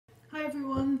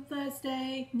everyone,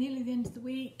 Thursday, nearly the end of the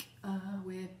week.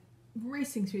 We're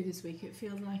racing through this week. It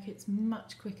feels like it's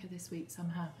much quicker this week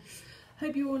somehow.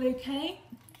 Hope you're all okay.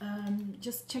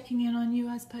 Just checking in on you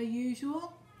as per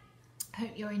usual. Hope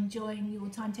you're enjoying your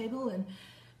timetable, and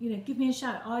give me a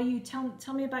shout.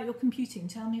 Tell me about your computing.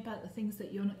 Tell me about the things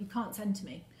that you can't send to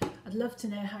me. I'd love to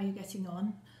know how you're getting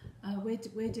on.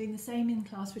 We're doing the same in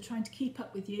class. We're trying to keep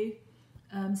up with you,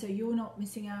 so you're not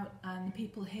missing out, and the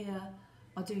people here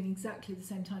are doing exactly the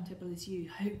same timetable as you,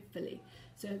 hopefully.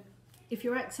 So if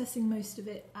you're accessing most of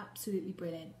it, absolutely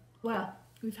brilliant. Well,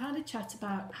 we've had a chat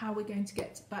about how we're going to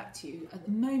get back to you. At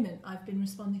the moment, I've been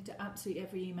responding to absolutely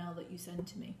every email that you send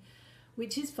to me,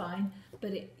 which is fine,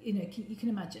 but you can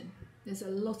imagine there's a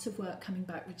lot of work coming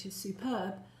back, which is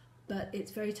superb, but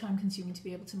it's very time consuming to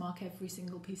be able to mark every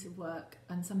single piece of work,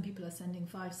 and some people are sending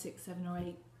 5, 6, 7 or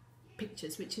 8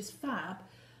 pictures, which is fab.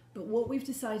 But what we've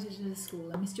decided at the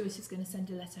school, and Miss Joyce is going to send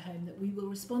a letter home, that we will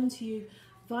respond to you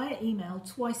via email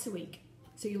twice a week.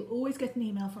 So you'll always get an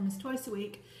email from us twice a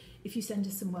week if you send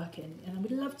us some work in. And I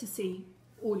would love to see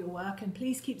all your work, and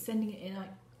please keep sending it in.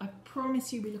 I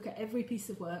promise you we look at every piece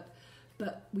of work,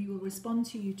 but we will respond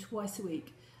to you twice a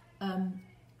week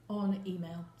on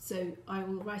email. So I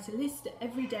will write a list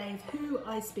every day of who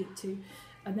I speak to,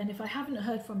 and then if I haven't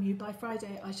heard from you by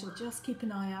Friday, I shall just keep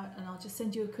an eye out, and I'll just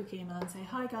send you a quick email and say,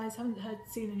 hi guys, haven't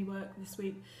seen any work this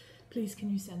week, please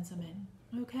can you send some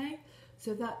in? Okay,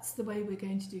 so that's the way we're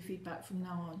going to do feedback from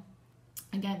now on.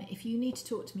 Again, if you need to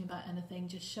talk to me about anything,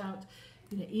 just shout,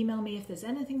 email me if there's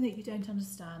anything that you don't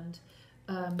understand.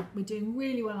 We're doing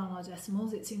really well on our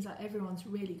decimals. It seems like everyone's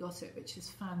really got it, which is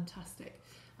fantastic.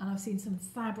 And I've seen some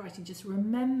fab writing. Just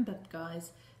remember,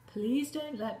 guys, please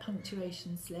don't let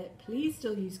punctuation slip. Please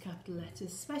still use capital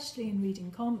letters, especially in reading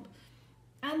comp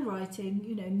and writing,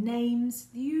 names,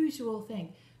 the usual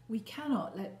thing. We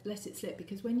cannot let it slip,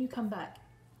 because when you come back,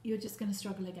 you're just going to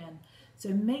struggle again. So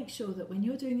make sure that when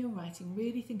you're doing your writing,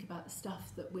 really think about the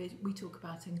stuff that we talk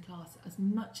about in class as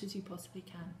much as you possibly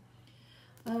can.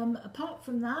 Apart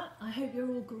from that, I hope you're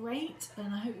all great,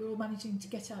 and I hope you're all managing to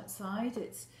get outside.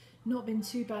 It's not been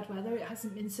too bad weather. It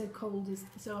hasn't been so cold,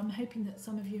 so I'm hoping that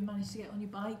some of you managed to get on your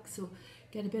bikes or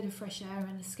get a bit of fresh air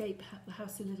and escape the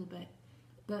house a little bit.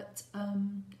 But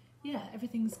yeah,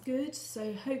 everything's good.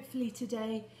 So hopefully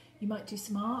today you might do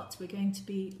some art. We're going to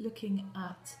be looking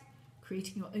at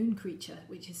creating your own creature,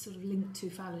 which is sort of linked to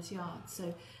Fowler's Yard.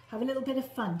 So have a little bit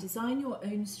of fun. Design your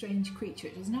own strange creature.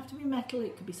 It doesn't have to be metal.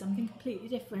 It could be something completely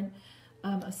different.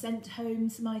 I've sent home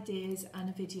some ideas and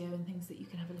a video and things that you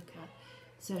can have a look at.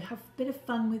 So have a bit of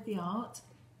fun with the art.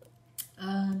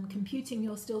 Computing,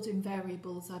 you're still doing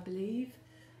variables, I believe.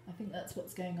 I think that's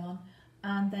what's going on.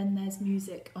 And then there's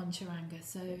music on Charanga.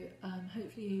 So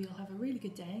hopefully you'll have a really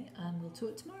good day, and we'll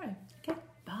talk tomorrow. Okay,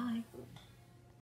 bye.